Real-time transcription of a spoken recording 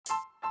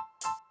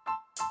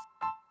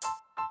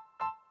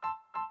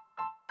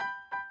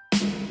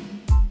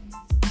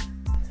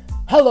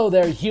Hello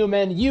there,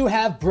 human. You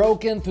have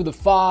broken through the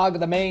fog of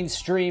the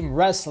mainstream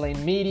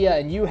wrestling media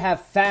and you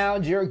have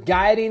found your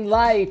guiding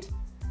light.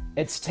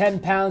 It's 10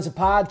 Pounds of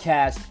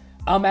Podcast.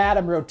 I'm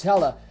Adam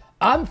Rotella.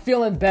 I'm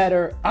feeling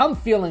better. I'm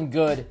feeling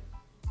good.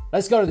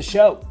 Let's go to the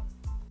show.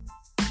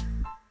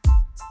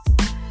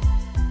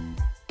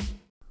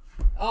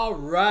 All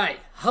right.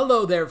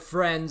 Hello there,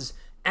 friends.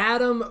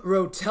 Adam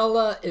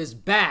Rotella is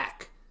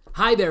back.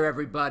 Hi there,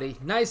 everybody.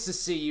 Nice to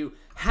see you.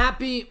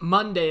 Happy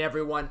Monday,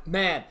 everyone.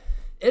 Man,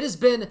 it has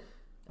been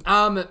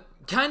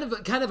kind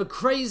of a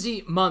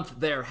crazy month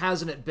there,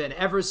 hasn't it been?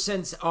 Ever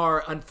since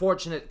our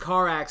unfortunate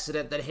car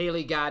accident that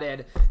Haley got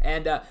in,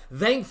 and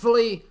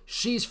thankfully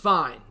she's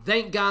fine.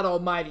 Thank God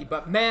Almighty.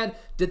 But man,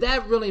 did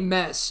that really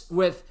mess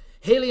with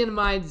Haley and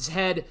mine's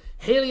head,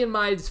 Haley and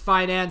mine's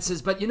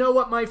finances. But you know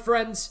what, my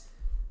friends?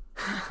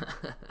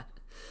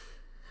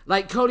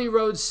 Like Cody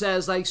Rhodes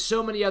says, like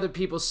so many other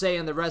people say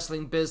in the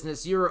wrestling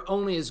business, you're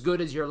only as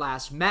good as your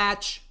last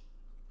match.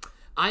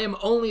 I am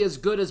only as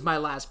good as my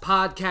last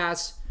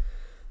podcast.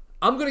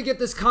 I'm going to get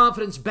this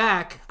confidence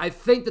back. I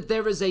think that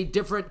there is a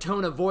different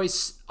tone of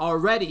voice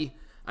already.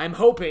 I'm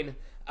hoping.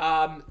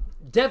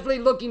 Definitely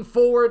looking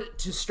forward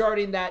to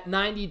starting that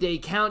 90-day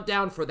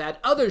countdown for that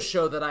other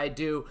show that I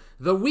do,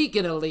 The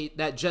Weekend Elite,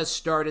 that just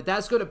started.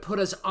 That's going to put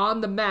us on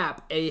the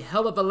map. A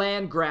hell of a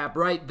land grab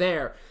right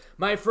there.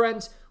 My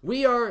friends,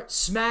 we are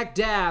smack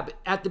dab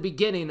at the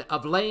beginning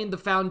of laying the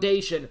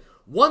foundation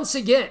once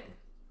again,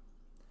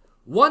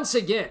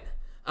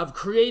 of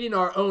creating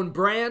our own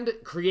brand,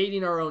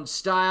 creating our own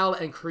style,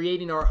 and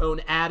creating our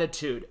own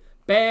attitude.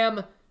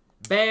 Bam,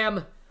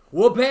 bam,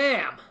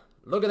 wha-bam.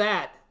 Look at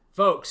that,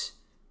 folks.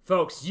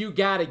 Folks, you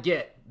gotta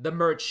get the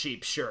Merch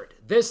Sheep shirt.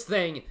 This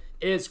thing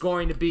is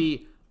going to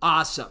be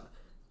awesome.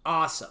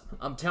 Awesome,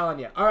 I'm telling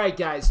you. All right,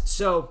 guys,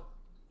 so,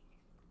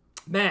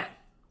 man,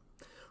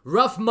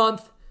 rough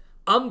month.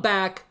 I'm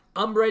back.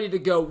 I'm ready to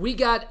go. We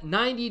got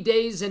 90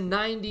 days and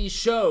 90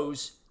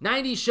 shows.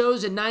 90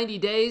 shows in 90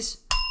 days.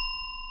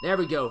 There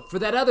we go. For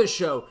that other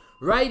show,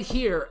 right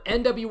here,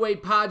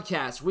 NWA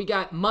Podcast, we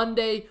got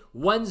Monday,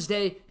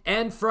 Wednesday,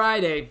 and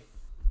Friday.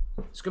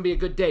 It's going to be a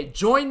good day.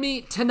 Join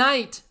me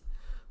tonight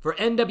for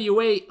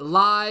NWA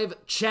Live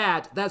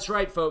Chat. That's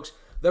right, folks.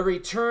 The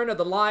return of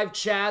the live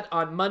chat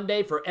on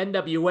Monday for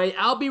NWA.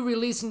 I'll be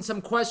releasing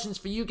some questions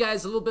for you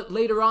guys a little bit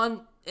later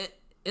on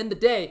in the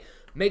day.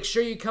 Make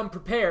sure you come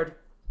prepared.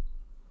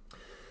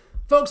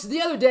 Folks,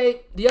 the other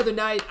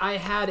night, I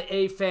had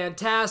a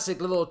fantastic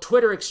little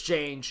Twitter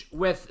exchange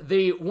with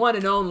the one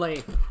and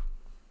only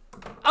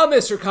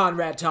Mr.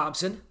 Conrad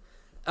Thompson.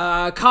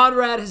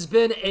 Conrad has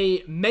been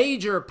a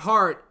major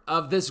part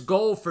of this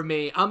goal for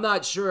me. I'm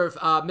not sure if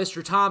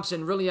Mr.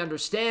 Thompson really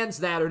understands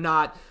that or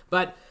not,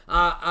 but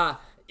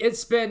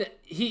it's been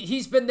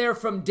he's been there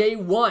from day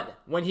one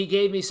when he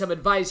gave me some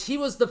advice. He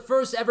was the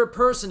first ever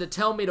person to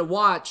tell me to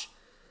watch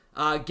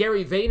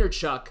Gary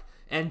Vaynerchuk.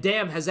 And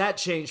damn, has that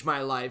changed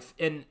my life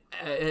in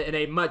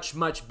a much,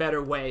 much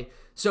better way.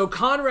 So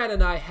Conrad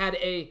and I had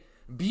a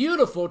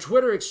beautiful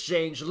Twitter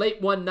exchange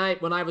late one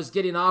night when I was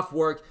getting off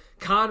work.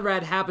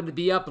 Conrad happened to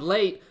be up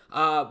late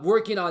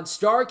working on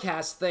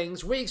StarCast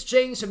things. We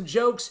exchanged some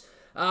jokes.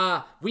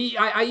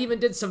 I even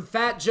did some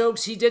fat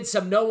jokes. He did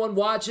some no one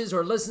watches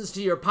or listens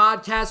to your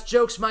podcast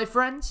jokes, my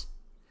friends.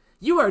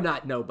 You are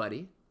not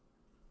nobody.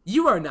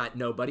 You are not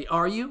nobody,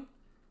 are you?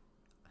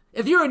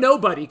 If you're a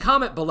nobody,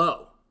 comment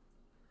below.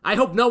 I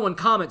hope no one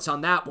comments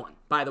on that one,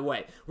 by the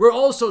way. We're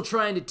also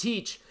trying to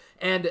teach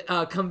and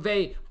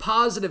convey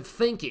positive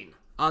thinking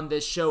on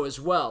this show as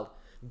well.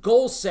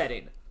 Goal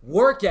setting,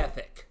 work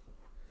ethic.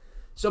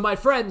 So my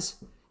friends,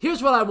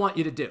 here's what I want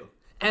you to do.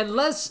 And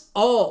let's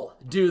all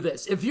do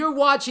this. If you're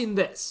watching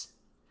this,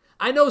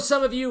 I know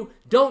some of you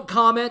don't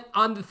comment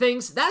on the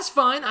things. That's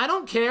fine. I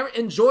don't care.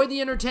 Enjoy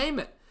the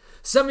entertainment.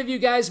 Some of you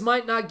guys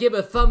might not give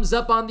a thumbs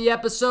up on the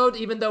episode,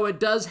 even though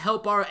it does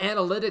help our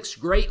analytics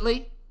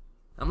greatly.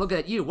 I'm looking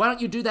at you. Why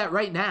don't you do that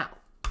right now?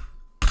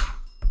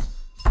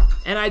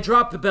 And I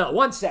dropped the bell.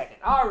 1 second.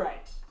 All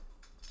right.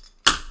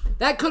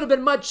 That could have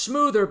been much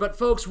smoother, but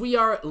folks, we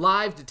are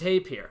live to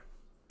tape here.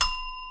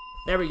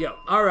 There we go.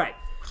 All right.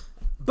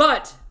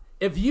 But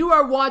if you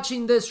are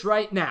watching this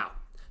right now,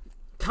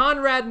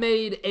 Conrad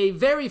made a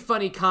very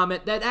funny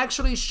comment that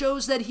actually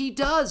shows that he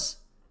does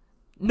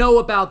know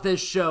about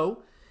this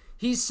show.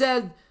 He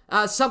said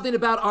something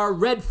about our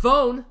red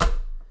phone.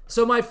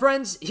 So my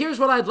friends, here's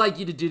what I'd like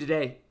you to do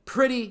today.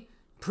 Pretty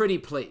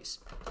please.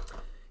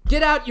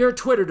 Get out your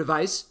Twitter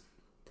device.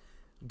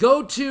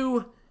 Go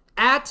to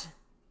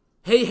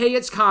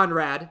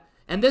 @HeyHeyIt'sConrad.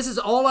 And this is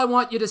all I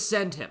want you to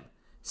send him.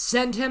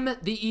 Send him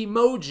the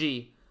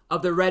emoji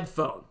of the red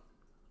phone.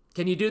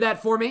 Can you do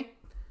that for me?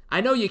 I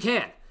know you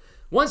can.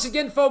 Once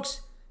again, folks,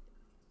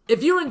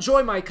 if you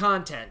enjoy my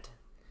content,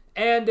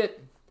 and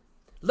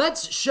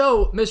let's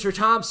show Mr.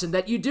 Thompson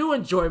that you do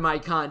enjoy my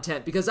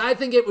content, because I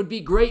think it would be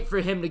great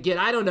for him to get,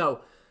 I don't know,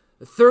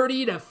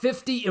 30 to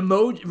 50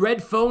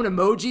 red phone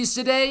emojis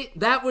today.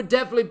 That would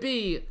definitely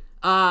be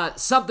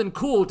something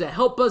cool to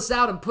help us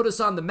out and put us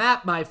on the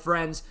map, my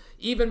friends.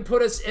 even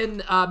put us in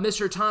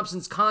Mr.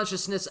 Thompson's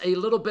consciousness a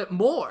little bit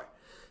more.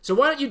 So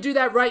why don't you do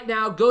that right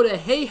now? Go to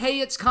Hey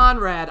It's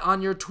Conrad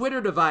on your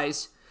Twitter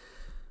device.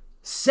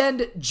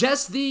 Send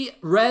just the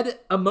red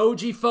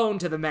emoji phone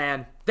to the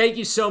man. Thank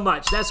you so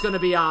much. That's going to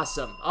be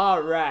awesome.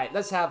 All right,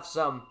 let's have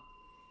some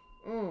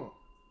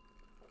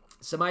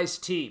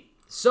iced tea.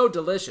 So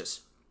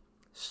delicious.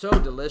 So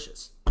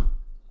delicious.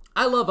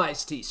 I love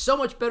iced tea. So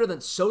much better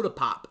than soda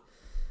pop.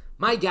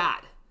 My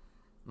God.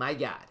 My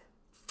God.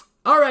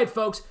 All right,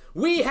 folks.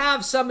 We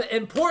have some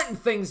important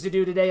things to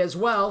do today as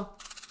well.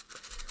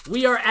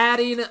 We are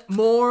adding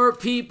more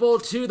people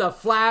to the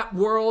Flat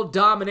World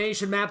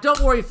Domination map.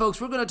 Don't worry,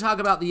 folks. We're going to talk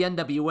about the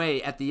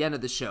NWA at the end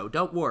of the show.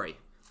 Don't worry.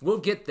 We'll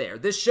get there.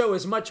 This show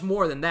is much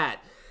more than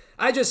that.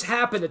 I just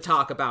happen to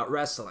talk about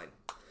wrestling.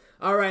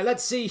 All right,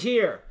 let's see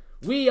here.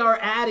 We are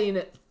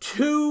adding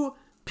 2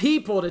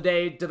 people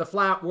today to the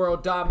Flat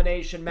World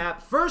Domination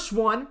map. First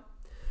one,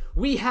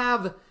 we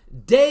have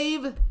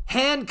Dave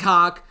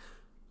Hancock,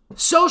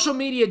 social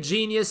media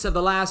genius of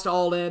the last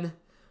All In.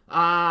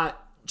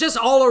 Just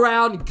all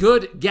around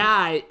good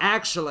guy,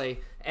 actually.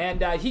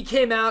 And he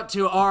came out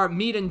to our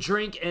meet and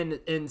drink in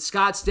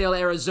Scottsdale,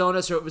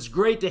 Arizona, so it was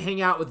great to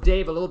hang out with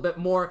Dave a little bit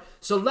more.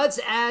 So let's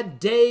add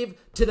Dave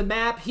to the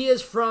map. He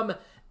is from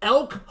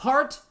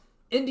Elkhart,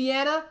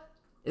 Indiana.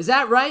 Is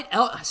that right?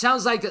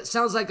 Sounds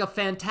like a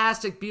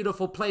fantastic,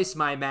 beautiful place,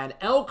 my man.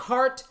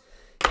 Elkhart,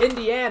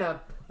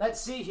 Indiana.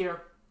 Let's see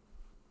here.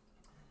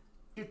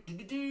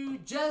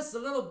 Just a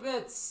little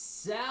bit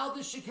south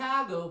of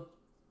Chicago.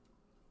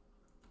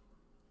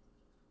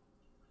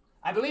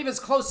 I believe it's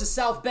close to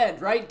South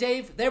Bend, right,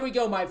 Dave? There we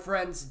go, my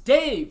friends.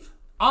 Dave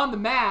on the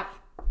map.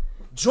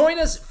 Join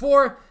us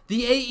for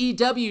the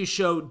AEW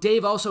show.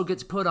 Dave also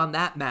gets put on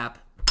that map.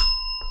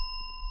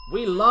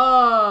 We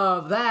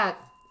love that.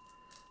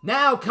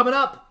 Now, coming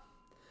up,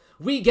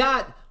 we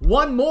got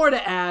one more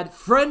to add.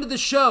 Friend of the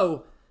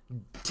show,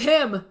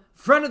 Tim.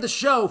 Friend of the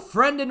show,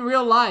 friend in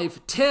real life.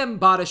 Tim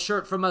bought a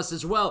shirt from us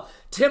as well.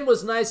 Tim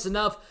was nice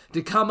enough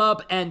to come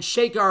up and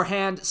shake our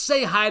hand,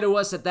 say hi to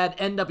us at that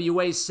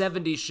NWA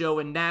 70 show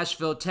in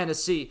Nashville,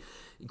 Tennessee.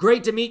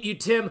 Great to meet you,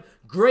 Tim.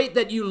 Great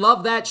that you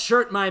love that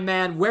shirt, my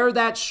man. Wear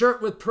that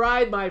shirt with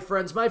pride, my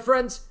friends. My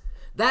friends,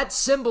 that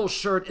symbol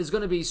shirt is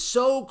going to be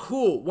so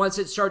cool once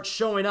it starts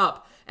showing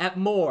up at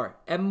more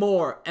and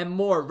more and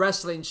more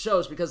wrestling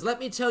shows, because let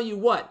me tell you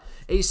what,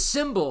 a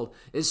symbol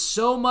is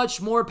so much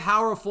more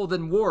powerful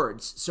than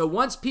words. So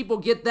once people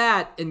get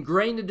that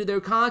ingrained into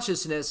their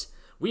consciousness,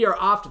 we are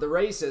off to the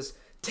races.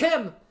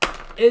 Tim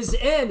is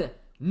in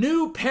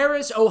New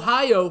Paris,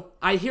 Ohio.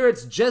 I hear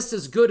it's just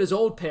as good as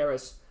Old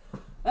Paris.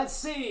 Let's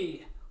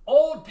see.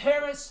 Old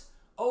Paris,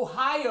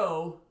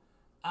 Ohio.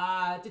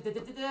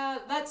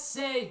 Let's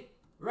say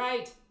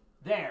right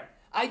there.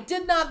 I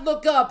did not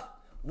look up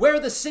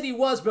where the city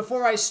was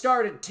before I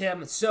started,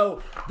 Tim.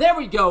 So there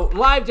we go,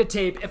 live to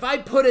tape. If I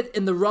put it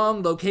in the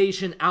wrong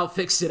location, I'll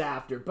fix it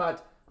after.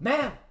 But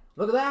man,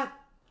 look at that.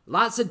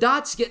 Lots of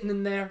dots getting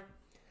in there.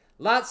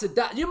 Lots of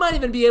dots. You might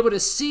even be able to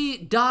see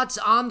dots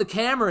on the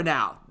camera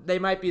now. They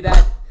might be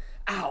that.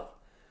 Ow.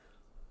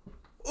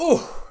 Ooh.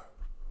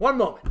 One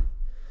moment.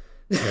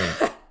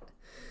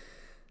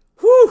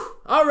 Whew.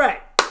 All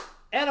right.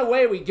 And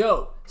away we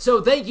go. So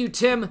thank you,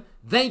 Tim.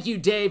 Thank you,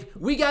 Dave.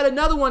 We got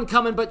another one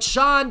coming, but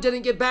Sean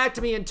didn't get back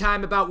to me in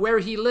time about where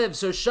he lives.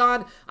 So,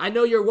 Sean, I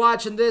know you're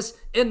watching this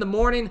in the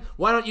morning.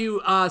 Why don't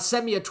you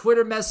send me a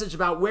Twitter message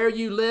about where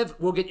you live?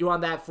 We'll get you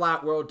on that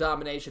Flat World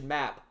Domination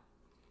map.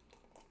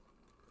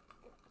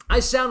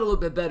 I sound a little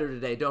bit better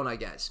today, don't I,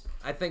 guys?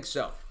 I think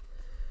so.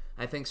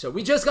 I think so.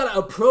 We just got to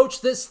approach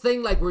this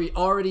thing like we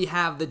already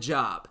have the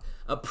job.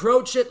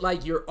 Approach it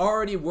like you're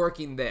already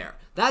working there.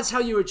 That's how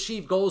you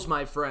achieve goals,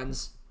 my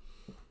friends.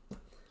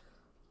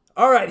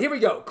 All right, here we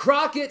go.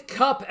 Crockett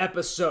Cup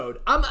episode.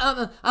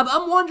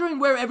 I'm wondering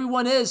where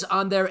everyone is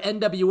on their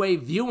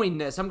NWA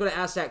viewingness. I'm going to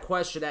ask that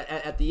question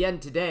at the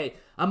end today.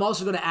 I'm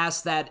also going to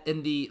ask that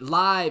in the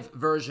live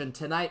version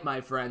tonight,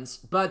 my friends.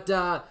 But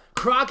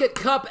Crockett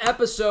Cup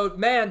episode,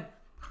 man,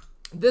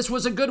 this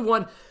was a good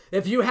one.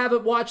 If you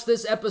haven't watched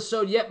this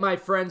episode yet, my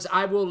friends,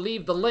 I will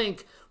leave the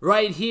link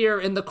right here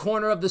in the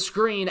corner of the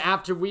screen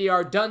after we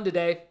are done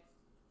today.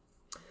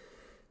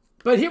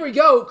 But here we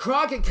go,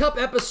 Crockett Cup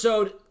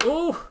episode.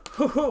 Ooh,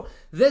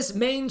 this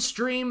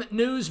mainstream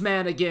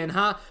newsman again,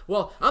 huh?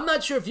 Well, I'm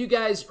not sure if you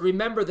guys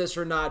remember this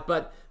or not,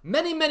 but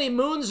many, many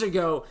moons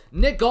ago,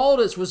 Nick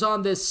Aldis was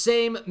on this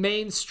same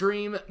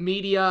mainstream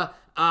media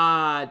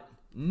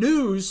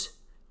news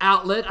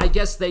outlet. I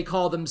guess they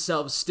call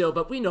themselves still,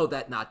 but we know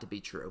that not to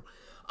be true.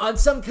 On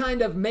some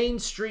kind of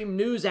mainstream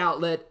news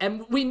outlet,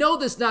 and we know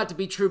this not to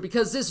be true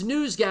because this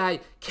news guy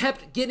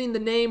kept getting the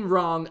name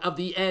wrong of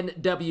the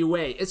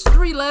NWA. It's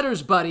 3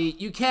 letters, buddy.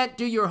 You can't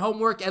do your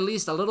homework at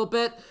least a little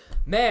bit?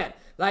 Man,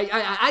 like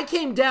I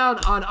came down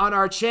on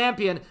our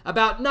champion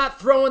about not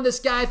throwing this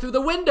guy through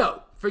the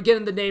window for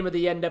getting the name of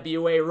the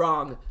NWA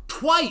wrong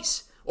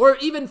twice, or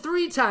even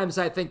 3 times,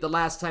 I think, the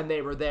last time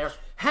they were there.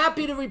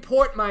 Happy to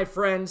report, my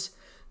friends,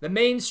 The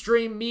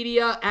mainstream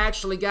media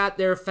actually got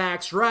their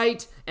facts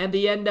right, and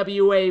the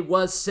NWA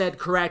was said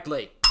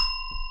correctly.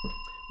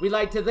 We'd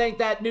like to thank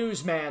that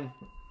newsman.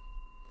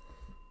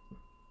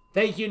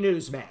 Thank you,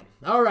 newsman.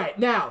 All right,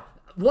 now,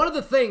 one of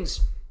the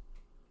things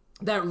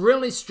that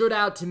really stood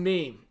out to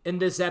me in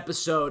this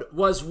episode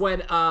was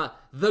when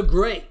the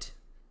great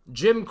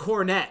Jim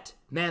Cornette,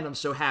 man, I'm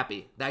so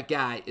happy that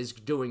guy is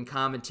doing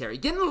commentary.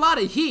 Getting a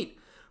lot of heat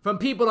from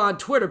people on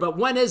Twitter, but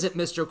when isn't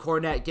Mr.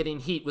 Cornette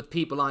getting heat with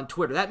people on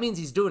Twitter? That means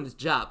he's doing his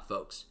job,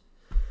 folks.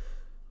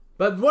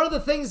 But one of the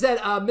things that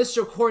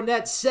Mr.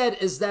 Cornette said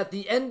is that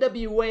the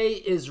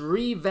NWA is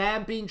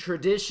revamping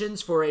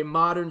traditions for a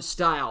modern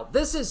style.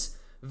 This is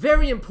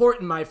very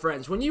important, my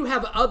friends. When you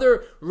have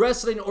other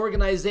wrestling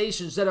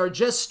organizations that are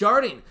just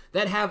starting,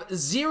 that have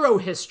zero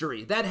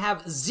history, that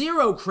have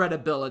zero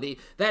credibility,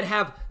 that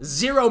have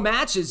zero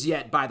matches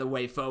yet, by the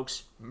way,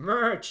 folks.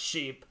 Merch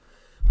sheep.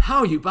 How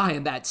are you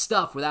buying that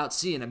stuff without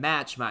seeing a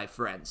match, my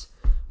friends?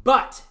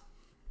 But,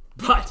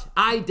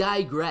 I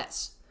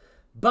digress.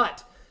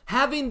 But,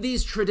 having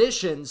these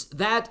traditions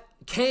that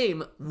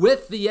came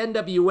with the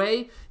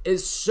NWA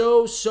is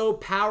so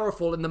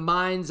powerful in the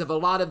minds of a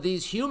lot of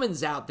these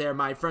humans out there,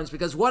 my friends,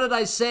 because what did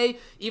I say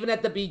even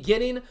at the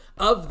beginning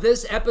of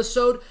this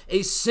episode?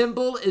 A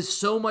symbol is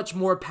so much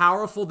more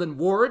powerful than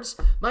words.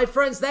 My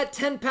friends, that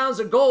 10 pounds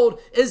of gold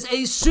is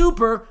a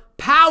super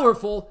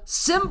powerful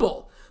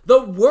symbol.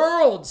 The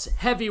world's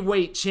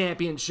heavyweight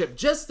championship,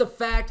 just the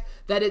fact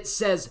that it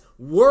says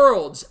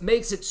worlds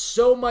makes it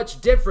so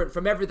much different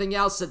from everything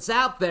else that's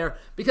out there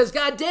because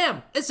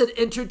goddamn, it's an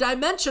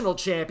interdimensional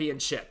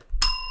championship.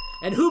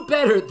 And who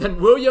better than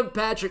William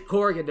Patrick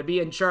Corgan to be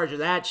in charge of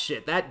that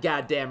shit, that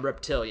goddamn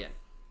reptilian.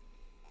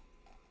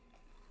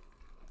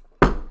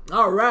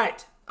 All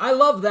right, I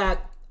love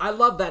that. I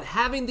love that.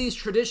 Having these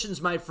traditions,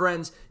 my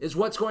friends, is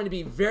what's going to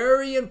be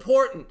very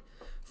important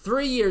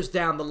 3 years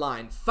down the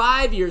line,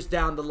 5 years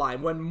down the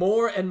line, when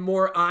more and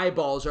more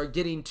eyeballs are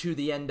getting to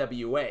the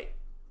NWA.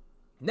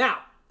 Now,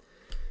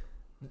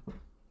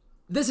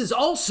 this is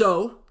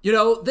also,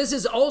 this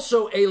is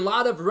also a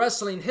lot of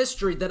wrestling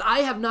history that I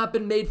have not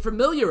been made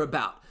familiar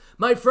about.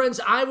 My friends,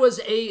 I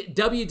was a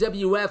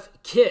WWF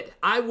kid.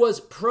 I was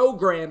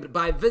programmed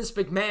by Vince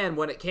McMahon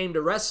when it came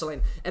to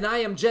wrestling, and I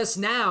am just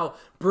now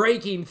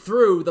breaking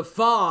through the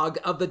fog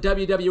of the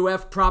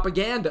WWF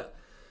propaganda.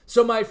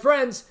 So my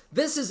friends,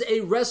 this is a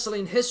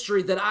wrestling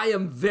history that I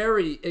am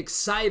very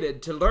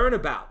excited to learn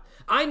about.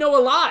 I know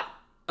a lot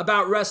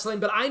about wrestling,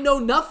 but I know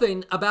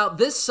nothing about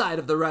this side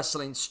of the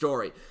wrestling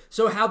story.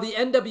 So how the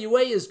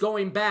NWA is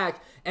going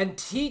back and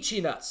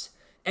teaching us,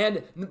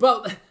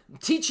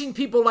 teaching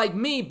people like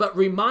me, but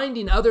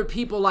reminding other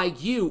people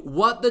like you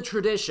what the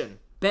tradition,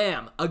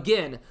 bam,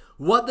 again,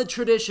 what the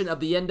tradition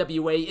of the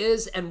NWA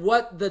is and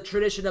what the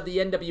tradition of the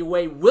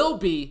NWA will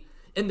be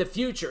in the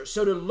future.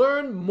 So to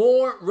learn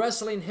more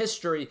wrestling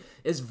history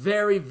is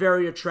very,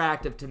 very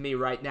attractive to me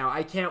right now.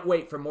 I can't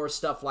wait for more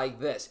stuff like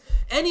this.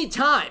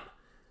 Anytime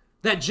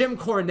that Jim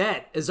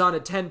Cornette is on a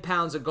 10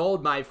 pounds of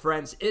gold, my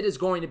friends, it is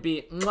going to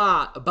be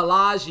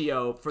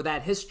Bellagio for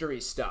that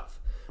history stuff.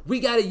 We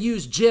got to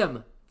use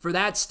Jim for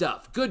that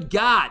stuff. Good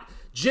God.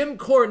 Jim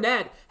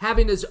Cornette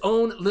having his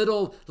own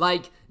little,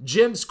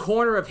 Jim's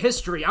Corner of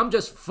History. I'm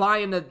just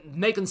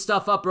making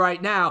stuff up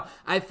right now.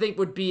 I think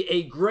would be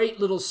a great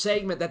little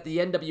segment that the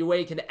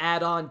NWA can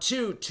add on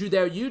to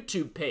their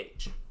YouTube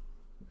page.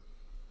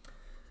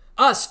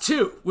 Us,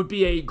 too, would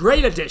be a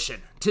great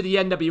addition to the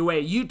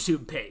NWA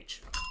YouTube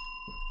page.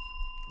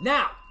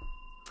 Now,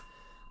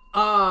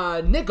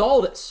 Nick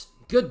Aldis,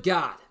 good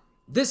God,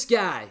 this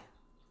guy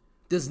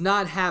does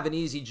not have an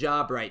easy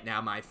job right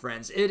now, my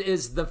friends. It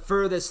is the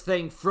furthest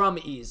thing from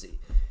easy.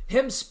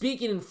 Him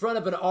speaking in front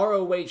of an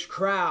ROH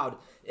crowd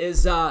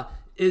is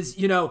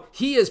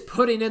he is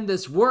putting in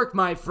this work,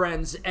 my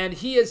friends, and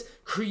he is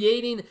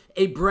creating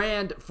a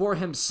brand for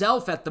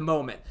himself at the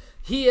moment.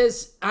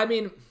 It's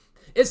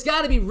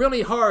got to be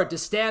really hard to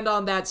stand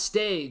on that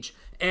stage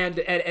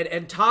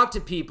and talk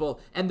to people,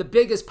 and the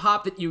biggest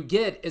pop that you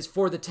get is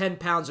for the 10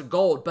 pounds of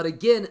gold. But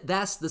again,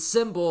 that's the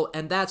symbol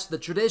and that's the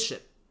tradition.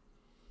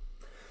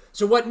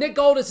 So what Nick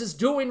Aldis is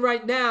doing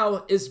right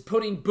now is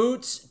putting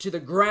boots to the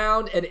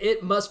ground, and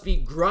it must be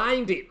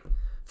grinding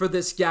for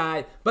this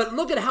guy. But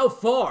look at how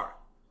far.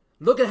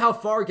 Look at how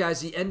far, guys,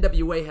 the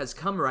NWA has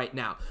come right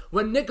now.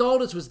 When Nick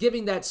Aldis was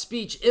giving that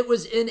speech, it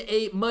was in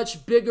a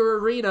much bigger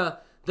arena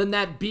than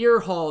that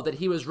beer hall that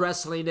he was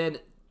wrestling in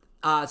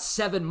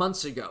 7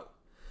 months ago.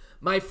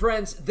 My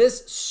friends,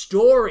 this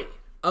story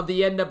of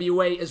the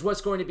NWA is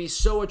what's going to be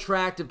so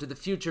attractive to the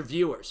future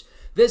viewers.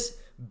 This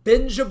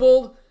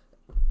bingeable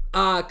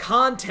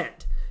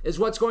content is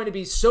what's going to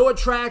be so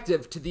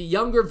attractive to the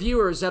younger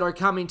viewers that are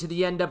coming to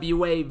the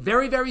NWA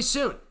very, very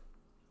soon.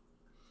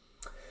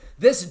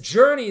 This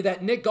journey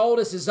that Nick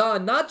Aldis is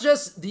on, not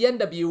just the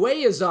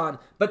NWA is on,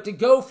 but to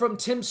go from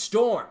Tim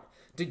Storm,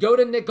 to go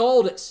to Nick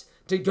Aldis,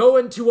 to go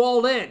into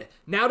All In,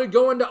 now to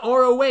go into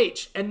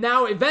ROH, and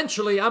now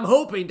eventually I'm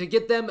hoping to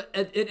get them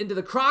into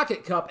the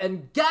Crockett Cup,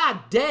 and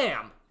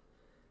goddamn,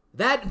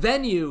 that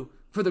venue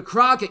for the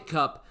Crockett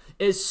Cup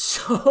is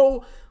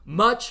so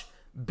much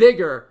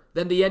bigger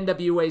than the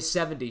NWA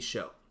 70s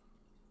show.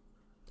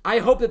 I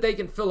hope that they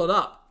can fill it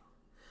up.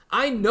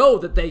 I know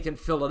that they can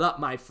fill it up,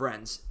 my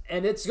friends.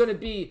 And it's going to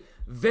be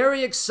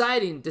very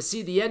exciting to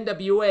see the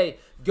NWA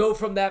go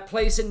from that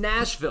place in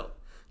Nashville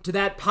to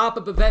that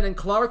pop-up event in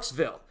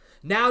Clarksville.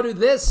 Now to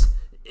this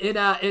in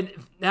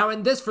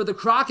this for the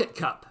Crockett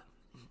Cup.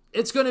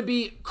 It's going to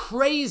be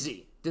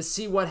crazy to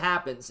see what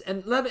happens.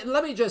 And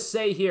let me just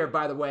say here,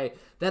 by the way,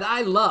 that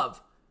I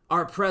love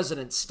our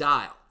president's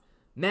style.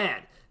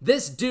 Man,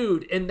 this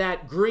dude in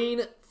that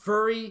green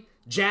furry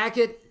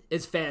jacket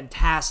is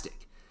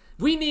fantastic.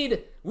 We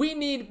need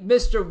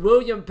Mr.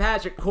 William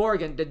Patrick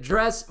Corgan to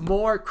dress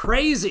more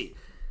crazy.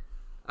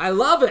 I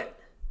love it.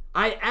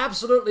 I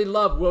absolutely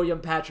love William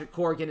Patrick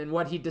Corgan and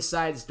what he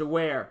decides to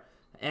wear.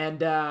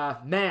 And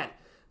man,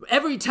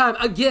 every time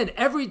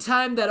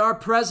that our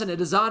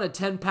president is on a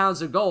 10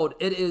 pounds of gold,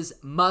 it is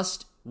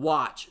must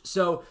watch.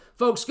 So,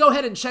 folks, go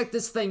ahead and check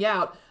this thing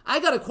out.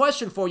 I got a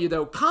question for you,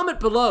 though. Comment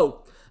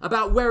below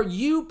about where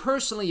you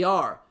personally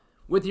are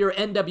with your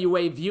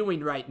NWA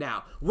viewing right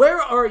now.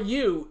 Where are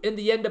you in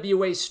the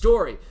NWA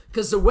story?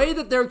 Because the way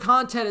that their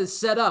content is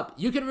set up,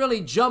 you can really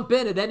jump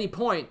in at any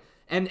point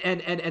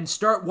and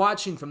start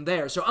watching from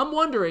there. So I'm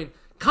wondering,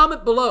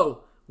 comment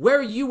below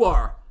where you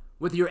are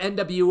with your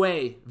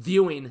NWA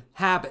viewing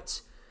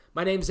habits.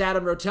 My name's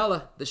Adam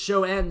Rotella. The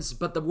show ends,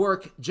 but the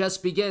work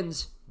just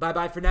begins.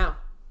 Bye-bye for now.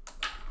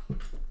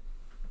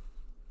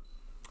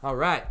 All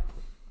right.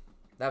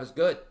 That was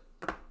good.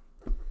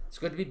 It's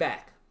good to be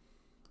back.